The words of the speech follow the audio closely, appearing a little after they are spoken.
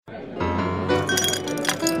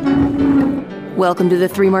Welcome to the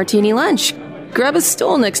Three Martini Lunch. Grab a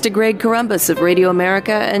stool next to Greg Columbus of Radio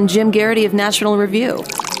America and Jim Garrity of National Review.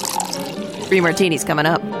 Three Martinis coming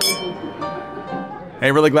up.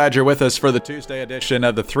 Hey, really glad you're with us for the Tuesday edition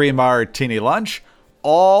of the Three Martini Lunch.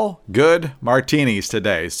 All good martinis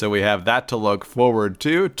today, so we have that to look forward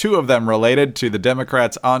to. Two of them related to the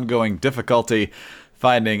Democrats' ongoing difficulty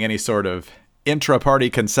finding any sort of intra-party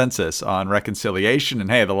consensus on reconciliation. And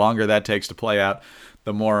hey, the longer that takes to play out,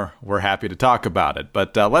 the more we're happy to talk about it.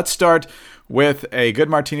 But let's start with a good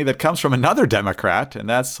martini that comes from another Democrat, and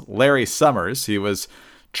that's Larry Summers. He was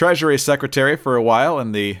Treasury Secretary for a while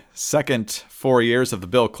in the second 4 years of the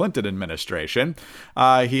Bill Clinton administration.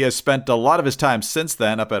 He has spent a lot of his time since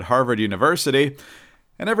then up at Harvard University,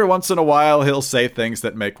 and every once in a while he'll say things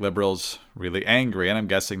that make liberals really angry, and I'm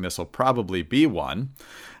guessing this will probably be one.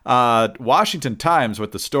 Washington Times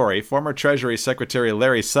with the story, former Treasury Secretary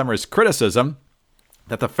Larry Summers' criticism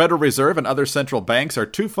that the Federal Reserve and other central banks are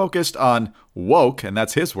too focused on woke, and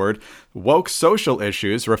that's his word, woke social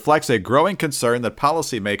issues reflects a growing concern that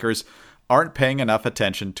policymakers aren't paying enough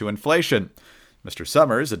attention to inflation. Mr.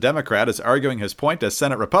 Summers, a Democrat, is arguing his point as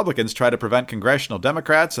Senate Republicans try to prevent congressional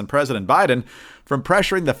Democrats and President Biden from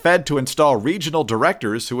pressuring the Fed to install regional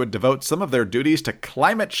directors who would devote some of their duties to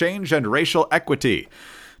climate change and racial equity.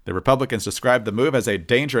 The Republicans described the move as a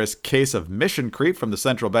dangerous case of mission creep from the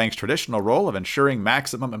central bank's traditional role of ensuring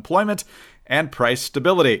maximum employment and price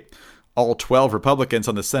stability. All 12 Republicans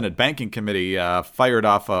on the Senate Banking Committee fired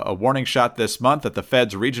off a warning shot this month at the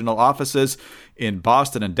Fed's regional offices in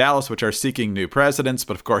Boston and Dallas, which are seeking new presidents.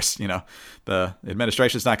 But of course, the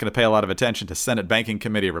administration is not going to pay a lot of attention to Senate Banking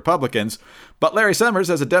Committee Republicans. But Larry Summers,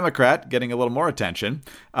 as a Democrat, getting a little more attention.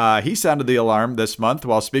 He sounded the alarm this month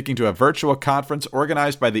while speaking to a virtual conference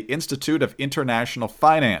organized by the Institute of International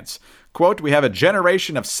Finance. Quote, "We have a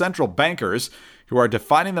generation of central bankers who are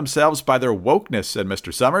defining themselves by their wokeness," said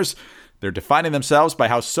Mr. Summers. "They're defining themselves by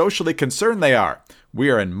how socially concerned they are.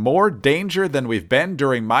 We are in more danger than we've been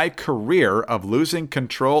during my career of losing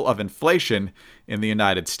control of inflation in the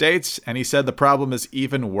United States." And he said the problem is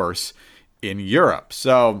even worse in Europe.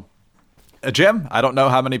 So, Jim, I don't know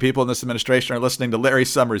how many people in this administration are listening to Larry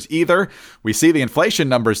Summers either. We see the inflation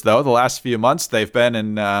numbers, though. The last few months, they've been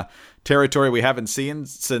in territory we haven't seen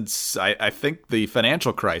since, I think, the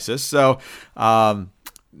financial crisis. So,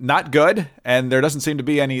 not good, and there doesn't seem to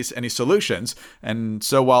be any solutions. And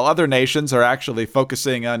so while other nations are actually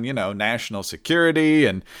focusing on, national security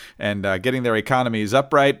and getting their economies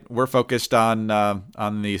upright, we're focused on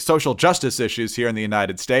the social justice issues here in the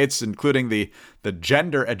United States, including the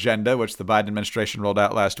gender agenda, which the Biden administration rolled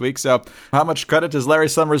out last week. So how much credit does Larry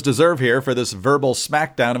Summers deserve here for this verbal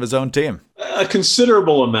smackdown of his own team? A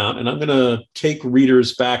considerable amount, and I'm going to take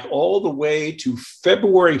readers back all the way to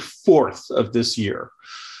February 4th of this year.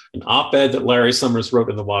 An op-ed that Larry Summers wrote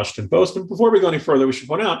in the Washington Post. And before we go any further, we should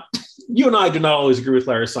point out, you and I do not always agree with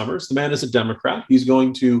Larry Summers. The man is a Democrat. He's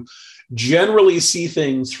going to generally see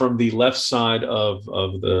things from the left side of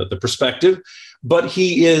the perspective, but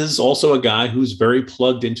he is also a guy who's very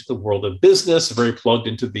plugged into the world of business, very plugged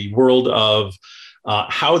into the world of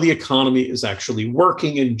how the economy is actually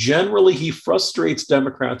working. And generally, he frustrates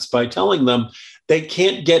Democrats by telling them they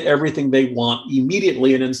can't get everything they want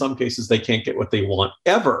immediately. And in some cases, they can't get what they want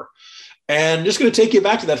ever. And just going to take you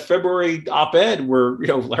back to that February op-ed where,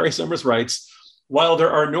 Larry Summers writes, while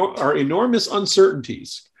there are enormous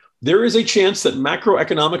uncertainties, there is a chance that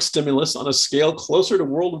macroeconomic stimulus on a scale closer to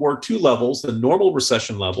World War II levels than normal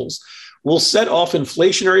recession levels will set off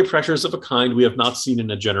inflationary pressures of a kind we have not seen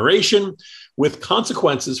in a generation, with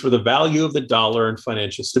consequences for the value of the dollar and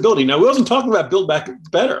financial stability. Now, he wasn't talking about Build Back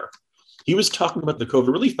Better. He was talking about the COVID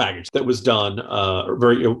relief package that was done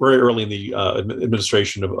very early in the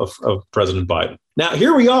administration of President Biden. Now,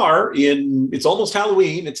 here we are it's almost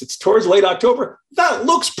Halloween. It's towards late October. That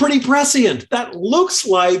looks pretty prescient. That looks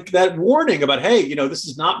like that warning about, hey, this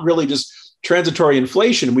is not really just transitory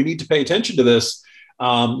inflation. We need to pay attention to this.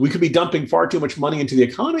 We could be dumping far too much money into the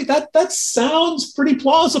economy. That sounds pretty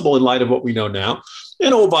plausible in light of what we know now.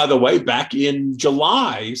 And oh, by the way, back in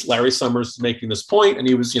July, Larry Summers was making this point, and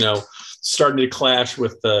he was, starting to clash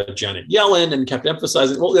with Janet Yellen and kept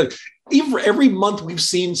emphasizing, well, even for every month we've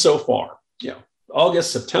seen so far,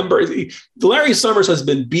 August, September, Larry Summers has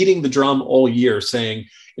been beating the drum all year saying,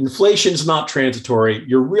 inflation's not transitory.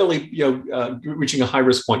 You're really, reaching a high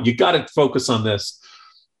risk point. You got to focus on this.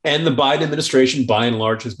 And the Biden administration, by and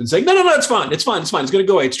large, has been saying, no, it's fine. It's fine. It's going to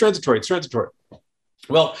go away. It's transitory.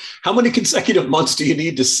 Well, how many consecutive months do you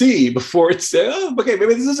need to see before it's, okay,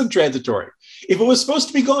 maybe this isn't transitory? If it was supposed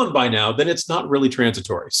to be gone by now, then it's not really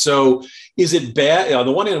transitory. So is it bad? On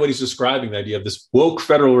the one hand, what he's describing, the idea of this woke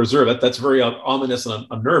Federal Reserve, that's very ominous and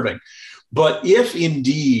unnerving. But if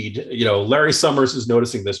indeed, Larry Summers is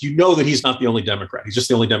noticing this, that he's not the only Democrat. He's just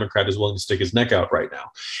the only Democrat who's willing to stick his neck out right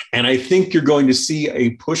now. And I think you're going to see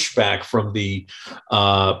a pushback from the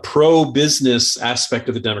pro-business aspect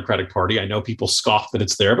of the Democratic Party. I know people scoff that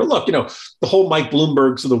it's there, but look, the whole Mike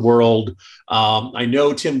Bloombergs of the world. I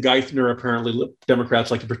know Tim Geithner, apparently Democrats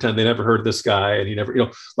like to pretend they never heard of this guy. And he never,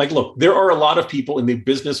 look, there are a lot of people in the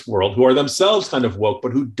business world who are themselves kind of woke,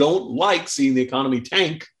 but who don't like seeing the economy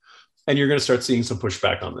tank. And you're going to start seeing some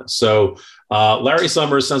pushback on this. So Larry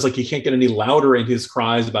Summers sounds like he can't get any louder in his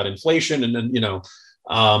cries about inflation. And then,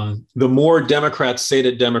 the more Democrats say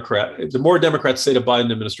to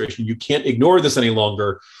Biden administration, you can't ignore this any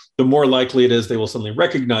longer, the more likely it is they will suddenly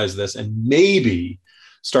recognize this and maybe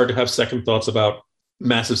start to have second thoughts about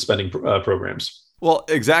massive spending programs. Well,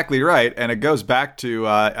 exactly right, and it goes back to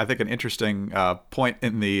I think an interesting point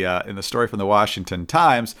in the story from the Washington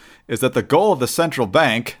Times is that the goal of the central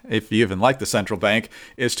bank, if you even like the central bank,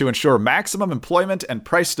 is to ensure maximum employment and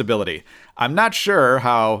price stability. I'm not sure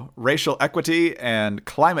how racial equity and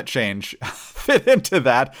climate change fit into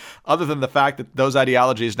that, other than the fact that those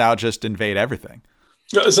ideologies now just invade everything.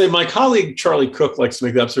 My colleague Charlie Cook likes to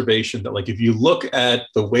make the observation that, if you look at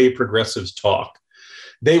the way progressives talk,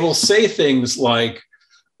 they will say things like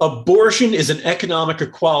abortion is an economic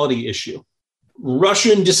equality issue.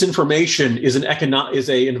 Russian disinformation is an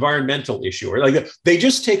environmental issue. Or they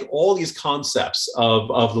just take all these concepts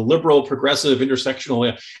of the liberal, progressive,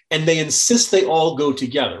 intersectional, and they insist they all go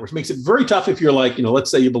together, which makes it very tough if you're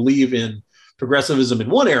let's say you believe in progressivism in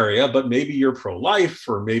one area, but maybe you're pro-life,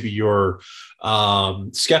 or maybe you're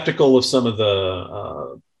skeptical of some of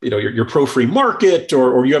the you're pro-free market,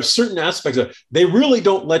 or you have certain aspects of it. They really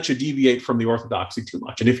don't let you deviate from the orthodoxy too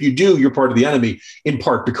much. And if you do, you're part of the enemy, in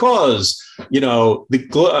part because,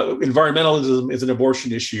 environmentalism is an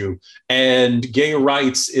abortion issue and gay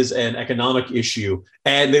rights is an economic issue.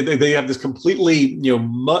 And they have this completely,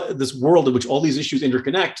 this world in which all these issues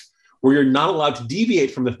interconnect, where you're not allowed to deviate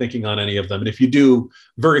from the thinking on any of them. And if you do,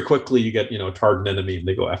 very quickly, you get, tarred and enemy, and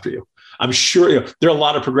they go after you. I'm sure there are a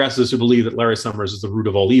lot of progressives who believe that Larry Summers is the root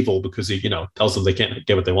of all evil because he, tells them they can't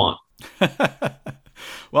get what they want.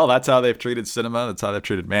 Well, that's how they've treated cinema. That's how they've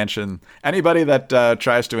treated Manchin. Anybody that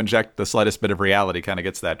tries to inject the slightest bit of reality kind of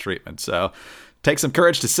gets that treatment. So takes some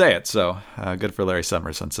courage to say it. So good for Larry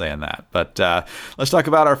Summers on saying that. But let's talk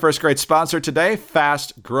about our first great sponsor today,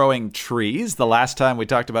 Fast Growing Trees. The last time we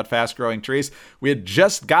talked about Fast Growing Trees, we had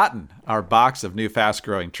just gotten our box of new Fast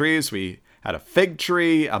Growing Trees. We had a fig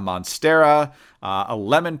tree, a monstera, a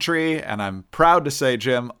lemon tree, and I'm proud to say,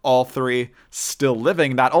 Jim, all three still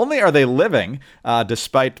living. Not only are they living,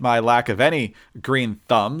 despite my lack of any green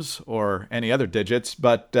thumbs or any other digits,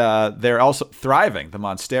 but they're also thriving. The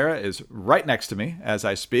monstera is right next to me as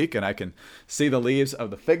I speak, and I can see the leaves of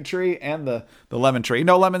the fig tree and the lemon tree.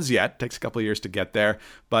 No lemons yet. Takes a couple of years to get there,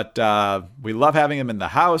 but we love having them in the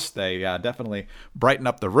house. They definitely brighten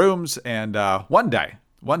up the rooms, and one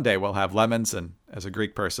day we'll have lemons, and as a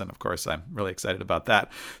Greek person, of course, I'm really excited about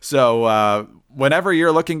that. So whenever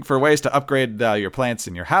you're looking for ways to upgrade your plants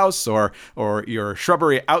in your house or your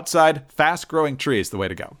shrubbery outside, Fast Growing Trees, the way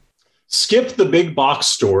to go. Skip the big box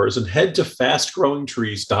stores and head to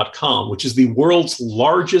fastgrowingtrees.com, which is the world's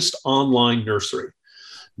largest online nursery.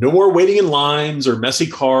 No more waiting in lines or messy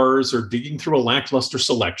cars or digging through a lackluster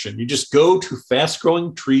selection. You just go to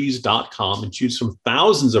fastgrowingtrees.com and choose from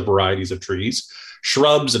thousands of varieties of trees,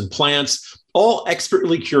 shrubs, and plants, all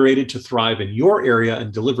expertly curated to thrive in your area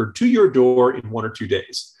and delivered to your door in 1 or 2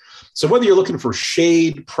 days. So whether you're looking for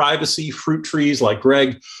shade, privacy, fruit trees like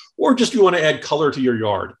Greg, or just you want to add color to your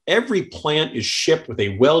yard, every plant is shipped with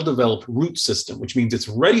a well-developed root system, which means it's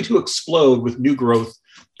ready to explode with new growth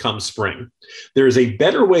come spring. There is a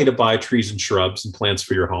better way to buy trees and shrubs and plants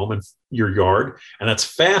for your home and your yard, and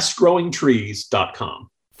that's fastgrowingtrees.com.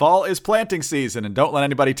 Fall is planting season, and don't let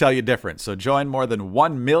anybody tell you different. So join more than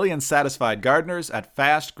 1 million satisfied gardeners at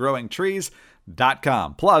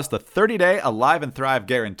fastgrowingtrees.com. Plus, the 30-day Alive and Thrive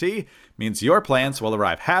guarantee means your plants will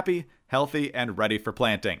arrive happy, healthy, and ready for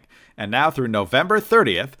planting. And now through November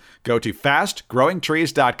 30th, go to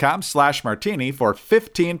fastgrowingtrees.com/martini for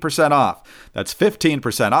 15% off. That's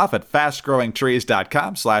 15% off at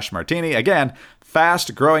fastgrowingtrees.com/martini. Again,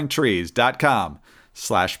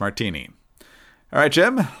 fastgrowingtrees.com/martini. All right,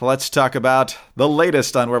 Jim, let's talk about the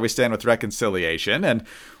latest on where we stand with reconciliation. And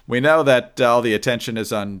We know that all the attention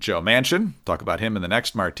is on Joe Manchin. Talk about him in the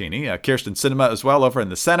next martini. Kyrsten Sinema as well over in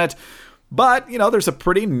the Senate. But, there's a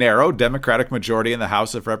pretty narrow Democratic majority in the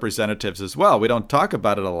House of Representatives as well. We don't talk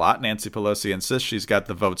about it a lot. Nancy Pelosi insists she's got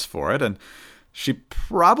the votes for it, and she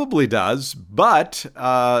probably does, but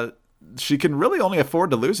she can really only afford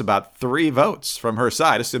to lose about 3 votes from her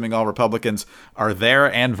side, assuming all Republicans are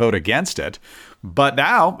there and vote against it. But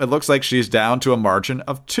now it looks like she's down to a margin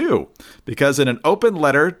of 2, because in an open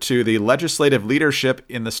letter to the legislative leadership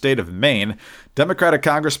in the state of Maine, Democratic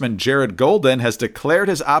Congressman Jared Golden has declared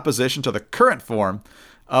his opposition to the current form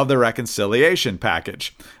of the reconciliation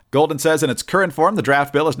package. Golden says in its current form, the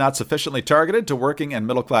draft bill is not sufficiently targeted to working and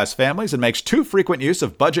middle-class families and makes too frequent use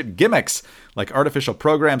of budget gimmicks, like artificial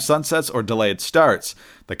program sunsets or delayed starts.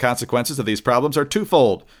 The consequences of these problems are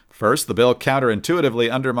twofold. First, the bill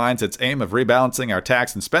counterintuitively undermines its aim of rebalancing our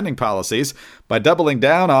tax and spending policies by doubling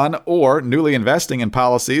down on or newly investing in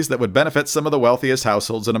policies that would benefit some of the wealthiest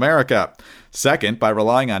households in America. Second, by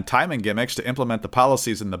relying on timing gimmicks to implement the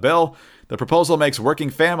policies in the bill, the proposal makes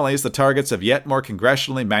working families the targets of yet more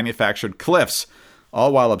congressionally manufactured cliffs,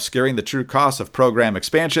 all while obscuring the true costs of program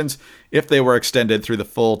expansions if they were extended through the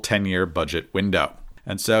full 10-year budget window.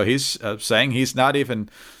 And so he's saying he's not even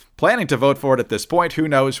planning to vote for it at this point. Who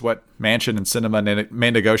knows what Manchin and Sinema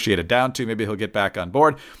may negotiate it down to. Maybe he'll get back on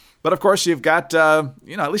board. But of course, you've got,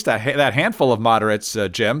 at least that handful of moderates,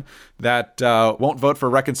 Jim, that won't vote for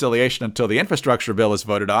reconciliation until the infrastructure bill is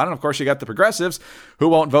voted on. And of course, you got the progressives who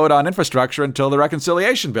won't vote on infrastructure until the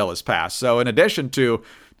reconciliation bill is passed. So in addition to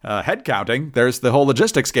head counting, there's the whole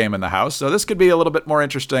logistics game in the House. So this could be a little bit more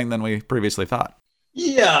interesting than we previously thought.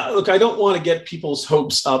 Yeah, look, I don't want to get people's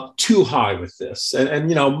hopes up too high with this. And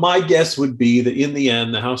my guess would be that in the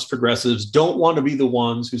end, the House progressives don't want to be the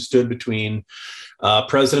ones who stood between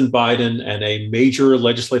President Biden and a major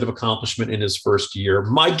legislative accomplishment in his first year.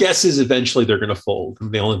 My guess is eventually they're going to fold. And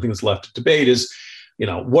the only thing that's left to debate is,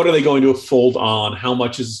 what are they going to fold on? How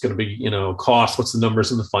much is this going to be, cost? What's the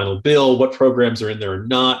numbers in the final bill? What programs are in there or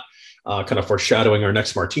not? Kind of foreshadowing our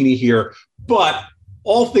next martini here. But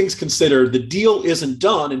all things considered, the deal isn't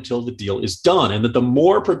done until the deal is done. And that the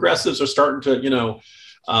more progressives are starting to,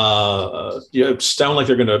 sound like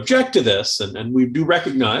they're going to object to this. And we do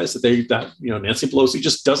recognize that Nancy Pelosi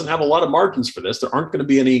just doesn't have a lot of margins for this. There aren't going to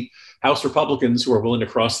be any House Republicans who are willing to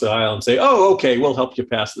cross the aisle and say, oh, okay, we'll help you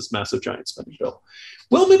pass this massive giant spending bill.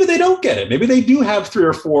 Well, maybe they don't get it. Maybe they do have 3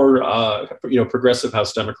 or 4, progressive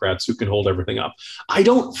House Democrats who can hold everything up. I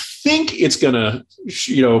don't think it's going to,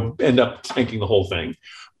 end up tanking the whole thing.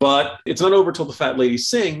 But it's not over till the fat lady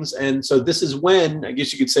sings. And so this is when, I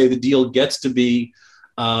guess you could say, the deal gets to be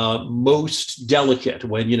most delicate,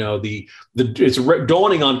 when it's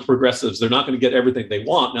dawning on progressives they're not going to get everything they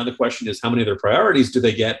want. Now the question is, how many of their priorities do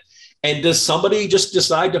they get? And does somebody just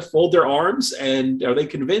decide to fold their arms? And are they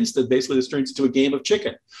convinced that basically this turns into a game of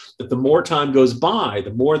chicken? That the more time goes by,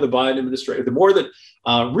 the more the Biden administration, the more that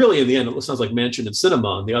really in the end, it sounds like Manchin and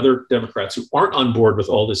Sinema and the other Democrats who aren't on board with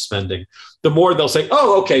all this spending, the more they'll say,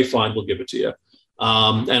 oh, okay, fine, we'll give it to you.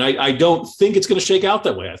 And I don't think it's going to shake out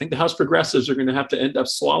that way. I think the House progressives are going to have to end up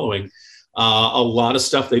swallowing a lot of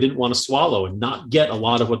stuff they didn't want to swallow and not get a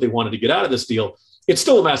lot of what they wanted to get out of this deal. It's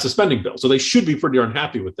still a massive spending bill, so they should be pretty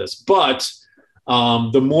unhappy with this. But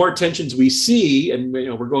the more tensions we see, and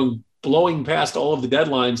we're blowing past all of the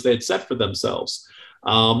deadlines they had set for themselves,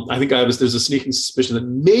 I think there's a sneaking suspicion that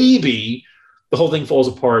maybe the whole thing falls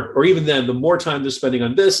apart. Or even then, the more time they're spending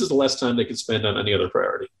on this is the less time they can spend on any other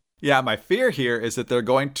priority. Yeah, my fear here is that they're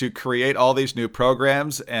going to create all these new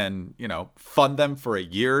programs and, fund them for a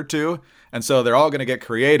year or two. And so they're all going to get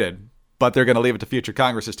created, but they're going to leave it to future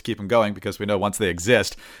Congresses to keep them going, because we know once they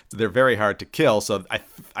exist, they're very hard to kill. So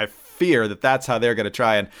I fear that that's how they're going to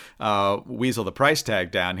try and weasel the price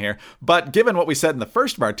tag down here. But given what we said in the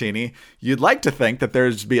first martini, you'd like to think that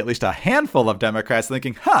there's be at least a handful of Democrats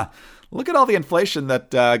thinking, look at all the inflation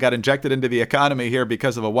that got injected into the economy here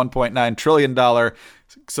because of a $1.9 trillion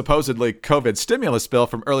supposedly COVID stimulus bill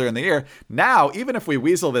from earlier in the year. Now, even if we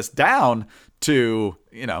weasel this down to,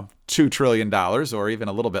 $2 trillion or even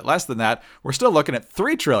a little bit less than that, we're still looking at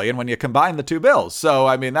 $3 trillion when you combine the two bills.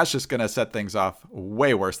 So, that's just going to set things off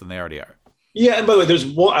way worse than they already are. Yeah. And by the way, there's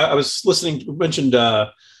one, I was listening, you mentioned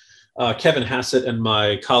Kevin Hassett and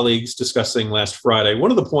my colleagues discussing last Friday.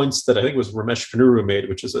 One of the points that I think was Ramesh Ponnuru made,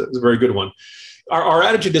 which is a very good one. Our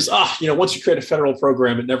attitude is, once you create a federal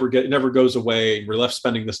program, it never goes away. We're left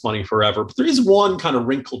spending this money forever. But there is one kind of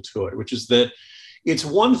wrinkle to it, which is that it's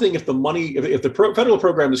one thing if the federal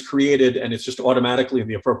program is created and it's just automatically in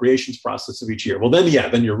the appropriations process of each year. Well, then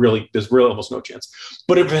there's really almost no chance.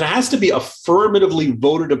 But if it has to be affirmatively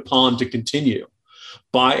voted upon to continue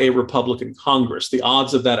by a Republican Congress. The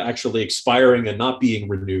odds of that actually expiring and not being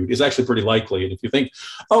renewed is actually pretty likely. And if you think,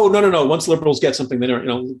 oh, no, once liberals get something,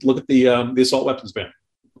 then, look at the assault weapons ban.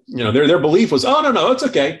 Their belief was, oh, no, it's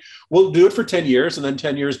okay. We'll do it for 10 years. And then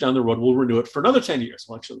 10 years down the road, we'll renew it for another 10 years.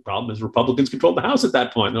 Well, actually, the problem is Republicans control the House at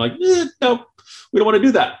that point. They're like, no, we don't want to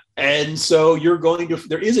do that. And so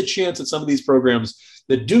there is a chance that some of these programs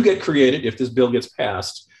that do get created, if this bill gets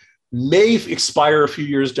passed, may expire a few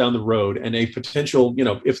years down the road. And a potential,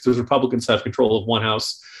 if the Republicans have control of one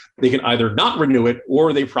house, they can either not renew it,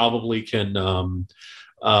 or they probably can,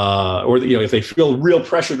 if they feel real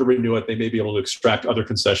pressure to renew it, they may be able to extract other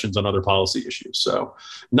concessions on other policy issues. So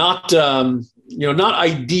not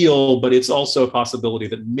ideal, but it's also a possibility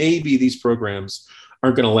that maybe these programs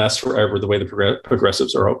aren't going to last forever the way the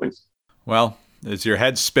progressives are hoping. Well, is your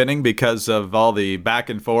head spinning because of all the back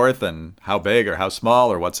and forth and how big or how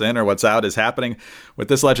small or what's in or what's out is happening with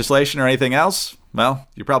this legislation or anything else? Well,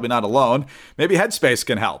 you're probably not alone. Maybe Headspace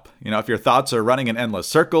can help. If your thoughts are running in endless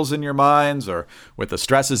circles in your minds or with the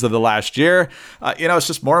stresses of the last year, it's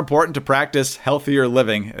just more important to practice healthier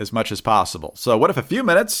living as much as possible. So what if a few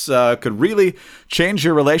minutes could really change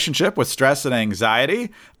your relationship with stress and anxiety?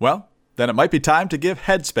 Well, then it might be time to give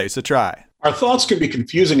Headspace a try. Our thoughts can be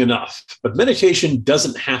confusing enough, but meditation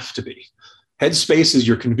doesn't have to be. Headspace is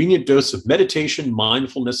your convenient dose of meditation,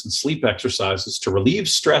 mindfulness, and sleep exercises to relieve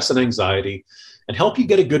stress and anxiety and help you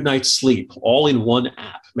get a good night's sleep, all in one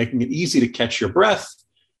app, making it easy to catch your breath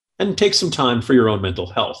and take some time for your own mental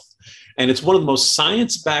health. And it's one of the most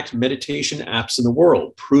science-backed meditation apps in the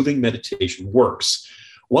world, proving meditation works.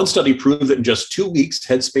 One study proved that in just 2 weeks,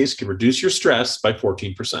 Headspace can reduce your stress by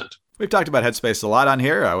 14%. We've talked about Headspace a lot on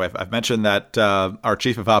here. I've mentioned that our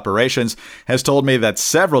chief of operations has told me that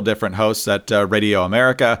several different hosts at Radio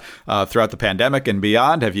America throughout the pandemic and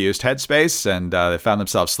beyond have used Headspace, and they found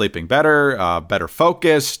themselves sleeping better, better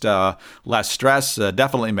focused, less stress,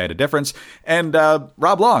 definitely made a difference. And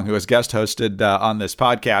Rob Long, who has guest hosted on this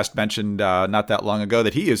podcast, mentioned not that long ago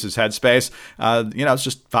that he uses Headspace. It's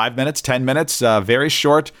just 5 minutes, 10 minutes, very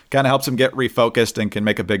short, kind of helps him get refocused and can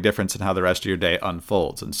make a big difference in how the rest of your day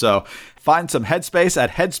unfolds. And so find some Headspace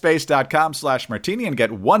at headspace.com/martini and get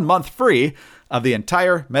 1 month free of the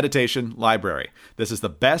entire meditation library. This is the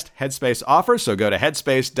best Headspace offer, so go to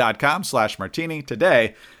headspace.com/martini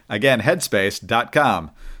today. Again,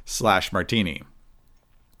 headspace.com/martini.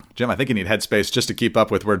 Jim, I think you need Headspace just to keep up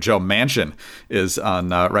with where Joe Manchin is on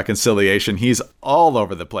reconciliation. He's all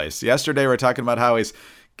over the place. Yesterday, we were talking about how he's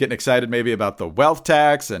getting excited maybe about the wealth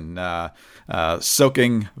tax and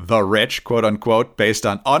soaking the rich, quote unquote, based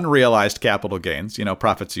on unrealized capital gains,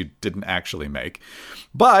 profits you didn't actually make.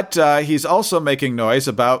 But he's also making noise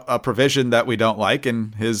about a provision that we don't like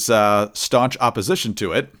and his staunch opposition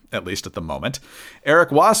to it, at least at the moment.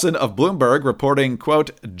 Eric Wasson of Bloomberg reporting, quote,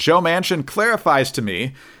 Joe Manchin clarifies to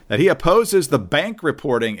me that he opposes the bank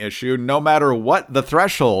reporting issue no matter what the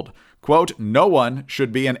threshold. Quote, no one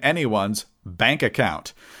should be in anyone's bank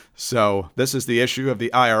account. So this is the issue of the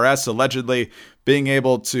IRS allegedly being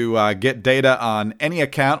able to get data on any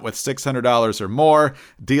account with $600 or more,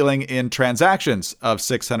 dealing in transactions of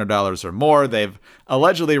 $600 or more. They've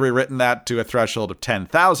allegedly rewritten that to a threshold of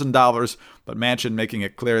 $10,000, but Manchin making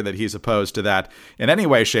it clear that he's opposed to that in any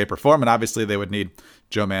way, shape, or form. And obviously they would need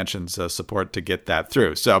Joe Manchin's support to get that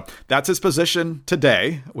through. So that's his position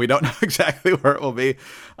today. We don't know exactly where it will be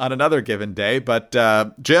on another given day. But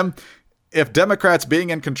Jim, if Democrats being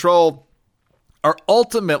in control are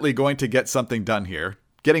ultimately going to get something done here,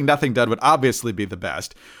 getting nothing done would obviously be the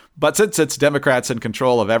best. But since it's Democrats in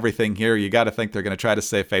control of everything here, you got to think they're going to try to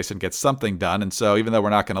save face and get something done. And so even though we're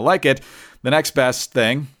not going to like it, the next best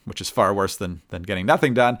thing, which is far worse than getting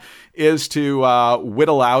nothing done, is to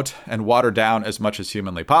whittle out and water down as much as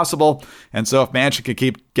humanly possible. And so if Manchin can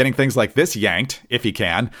keep getting things like this yanked, if he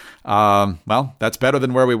can, well, that's better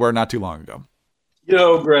than where we were not too long ago.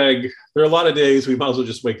 Greg, there are a lot of days we might as well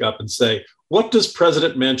just wake up and say, what does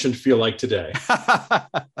President Manchin feel like today?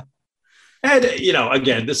 And,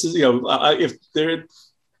 again, this is, if there,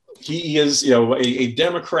 he is, a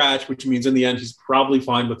Democrat, which means in the end, he's probably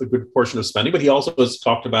fine with a good portion of spending, but he also has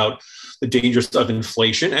talked about the dangers of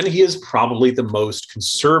inflation. And he is probably the most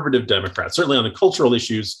conservative Democrat, certainly on the cultural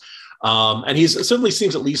issues. And he certainly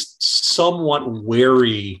seems at least somewhat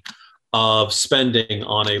wary of spending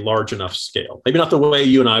on a large enough scale. Maybe not the way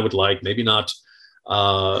you and I would like, maybe not,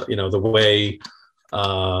 the way,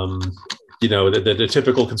 the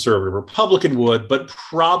typical conservative Republican would, but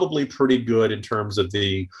probably pretty good in terms of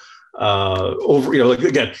the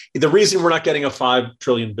again, the reason we're not getting a $5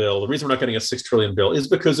 trillion bill, the reason we're not getting a $6 trillion bill is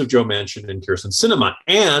because of Joe Manchin and Kyrsten Sinema.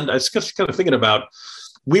 And I was just kind of thinking about,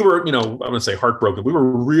 we were, I'm going to say heartbroken. We were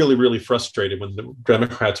really, really frustrated when the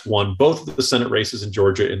Democrats won both of the Senate races in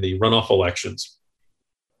Georgia in the runoff elections.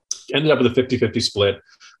 Ended up with a 50-50 split.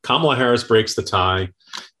 Kamala Harris breaks the tie.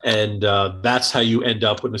 And that's how you end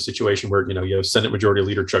up in a situation where, you have Senate Majority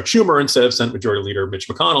Leader Chuck Schumer instead of Senate Majority Leader Mitch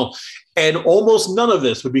McConnell. And almost none of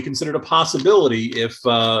this would be considered a possibility if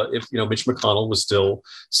Mitch McConnell was still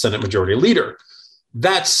Senate Majority Leader.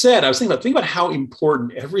 That said, I was thinking about how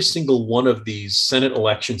important every single one of these Senate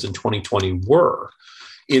elections in 2020 were,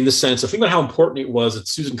 in the sense of think about how important it was that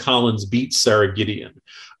Susan Collins beat Sarah Gideon.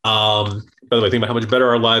 By the way, think about how much better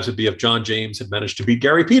our lives would be if John James had managed to beat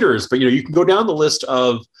Gary Peters. But, you can go down the list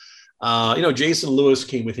of, Jason Lewis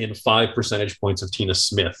came within 5 percentage points of Tina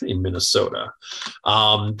Smith in Minnesota.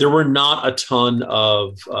 There were not a ton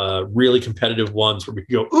of really competitive ones where we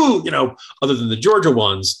could go, other than the Georgia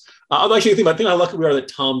ones. I'm actually thinking how lucky we are that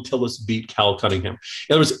Tom Tillis beat Cal Cunningham.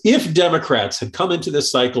 In other words, if Democrats had come into this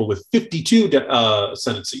cycle with 52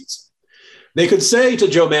 Senate seats, they could say to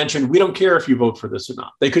Joe Manchin, we don't care if you vote for this or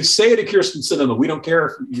not. They could say to Kirsten Sinema, we don't care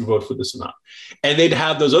if you vote for this or not. And they'd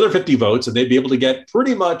have those other 50 votes, and they'd be able to get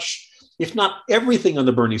pretty much, if not everything on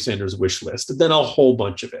the Bernie Sanders wish list, then a whole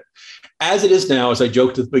bunch of it. As it is now, as I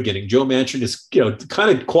joked at the beginning, Joe Manchin is,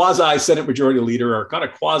 kind of quasi Senate Majority Leader or kind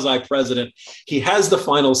of quasi president. He has the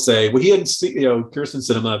final say. Well, he and Kirsten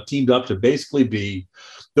Sinema have teamed up to basically be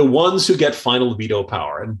the ones who get final veto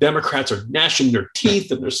power. And Democrats are gnashing their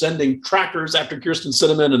teeth and they're sending tractors after Kirsten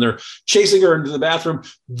Sinema and they're chasing her into the bathroom.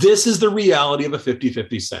 This is the reality of a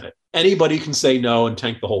 50-50 Senate. Anybody can say no and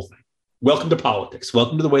tank the whole thing. Welcome to politics.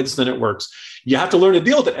 Welcome to the way the Senate works. You have to learn to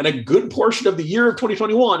deal with it. And a good portion of the year of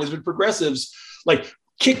 2021 has been progressives like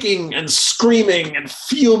kicking and screaming and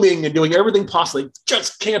fuming and doing everything possible. They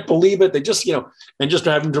just can't believe it. They just, and just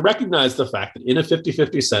having to recognize the fact that in a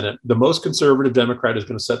 50-50 Senate, the most conservative Democrat is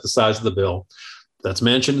going to set the size of the bill. That's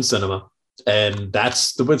Manchin and Sinema. And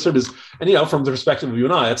that's the way it is. And, from the perspective of you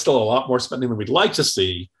and I, that's still a lot more spending than we'd like to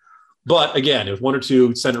see. But again, if one or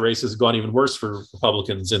two Senate races have gone even worse for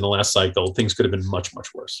Republicans in the last cycle, things could have been much,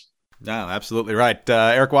 much worse. No, absolutely right.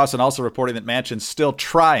 Eric Wasson also reporting that Manchin's still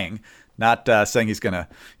trying, not saying he's going to,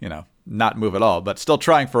 not move at all, but still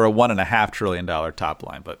trying for a $1.5 trillion top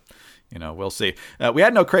line. But, we'll see. We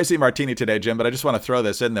had no Crazy Martini today, Jim, but I just want to throw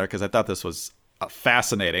this in there because I thought this was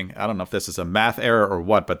fascinating. I don't know if this is a math error or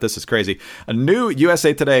what, but this is crazy. A new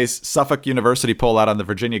USA Today's Suffolk University poll out on the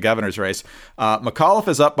Virginia governor's race. McAuliffe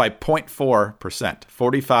is up by 0.4%,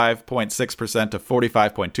 45.6% to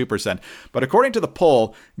 45.2%. But according to the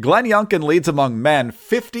poll, Glenn Youngkin leads among men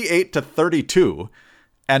 58 to 32,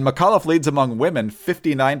 and McAuliffe leads among women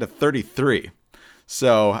 59 to 33.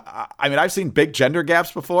 So, I've seen big gender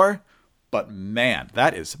gaps before, but man,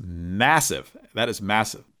 that is massive. That is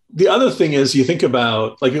massive. The other thing is you think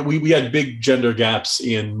about, like, we had big gender gaps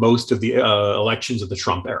in most of the elections of the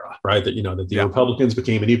Trump era, right? That, that the Republicans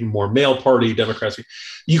became an even more male party, Democrats.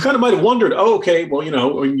 You kind of might have wondered,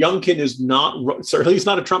 Youngkin is not, certainly he's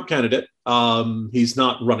not a Trump candidate. He's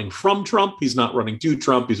not running from Trump. He's not running to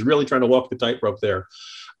Trump. He's really trying to walk the tightrope there.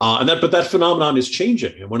 But that phenomenon is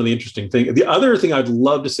changing. And one of the interesting things, the other thing I'd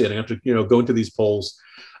love to see, and I have to, go into these polls.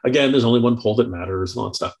 Again, there's only one poll that matters and all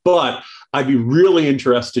that stuff. But I'd be really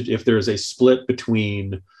interested if there's a split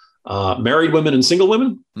between married women and single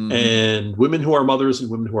women, and women who are mothers and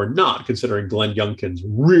women who are not, considering Glenn Youngkin's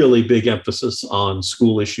really big emphasis on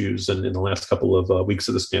school issues and in the last couple of weeks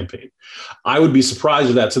of this campaign. I would be surprised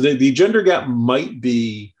with that. So the gender gap might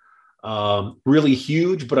be really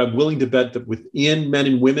huge, but I'm willing to bet that within men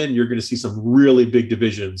and women, you're going to see some really big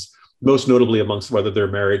divisions, most notably amongst whether they're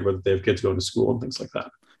married, whether they have kids going to school and things like that.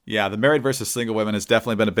 Yeah, the married versus single women has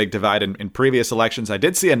definitely been a big divide in previous elections. I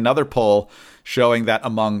did see another poll showing that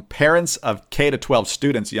among parents of K-12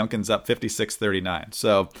 students, Youngkin's up 56-39.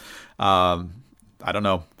 So I don't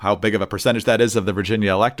know how big of a percentage that is of the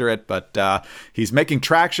Virginia electorate, but he's making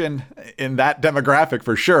traction in that demographic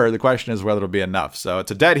for sure. The question is whether it'll be enough. So it's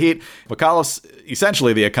a dead heat. McAuliffe's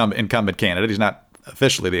essentially the incumbent candidate. He's not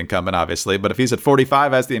officially the incumbent, obviously, but if he's at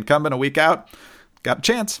 45 as the incumbent a week out, got a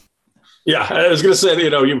chance. Yeah, I was going to say,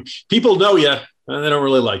 people know you and they don't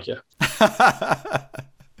really like you.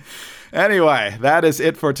 Anyway, that is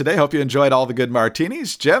it for today. Hope you enjoyed all the good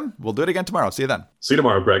martinis. Jim, we'll do it again tomorrow. See you then. See you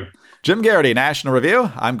tomorrow, Greg. Jim Garrity, National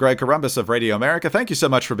Review. I'm Greg Corombos of Radio America. Thank you so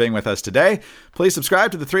much for being with us today. Please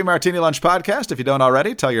subscribe to the 3 Martini Lunch podcast if you don't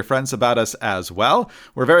already. Tell your friends about us as well.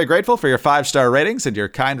 We're very grateful for your 5-star ratings and your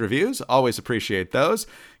kind reviews. Always appreciate those.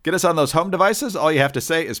 Get us on those home devices. All you have to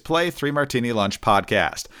say is play 3 Martini Lunch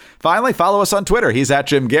podcast. Finally, follow us on Twitter. He's at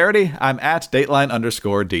Jim Garrity. I'm at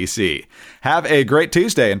Dateline_DC. Have a great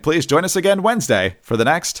Tuesday, and please join us again Wednesday for the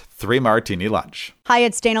next 3 Martini Lunch. Hi,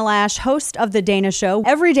 it's Dana Lash, host of The Dana Show.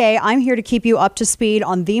 Every day, I'm here to keep you up to speed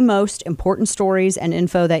on the most important stories and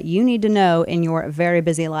info that you need to know in your very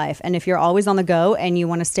busy life. And if you're always on the go and you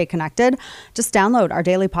want to stay connected, just download our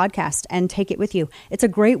daily podcast and take it with you. It's a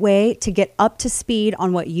great way to get up to speed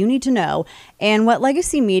on what you need to know and what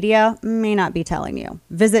legacy media may not be telling you.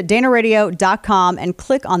 Visit danaradio.com and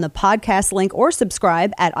click on the podcast link or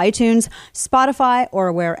subscribe at iTunes, Spotify,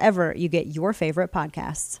 or wherever you get your favorite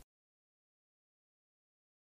podcasts.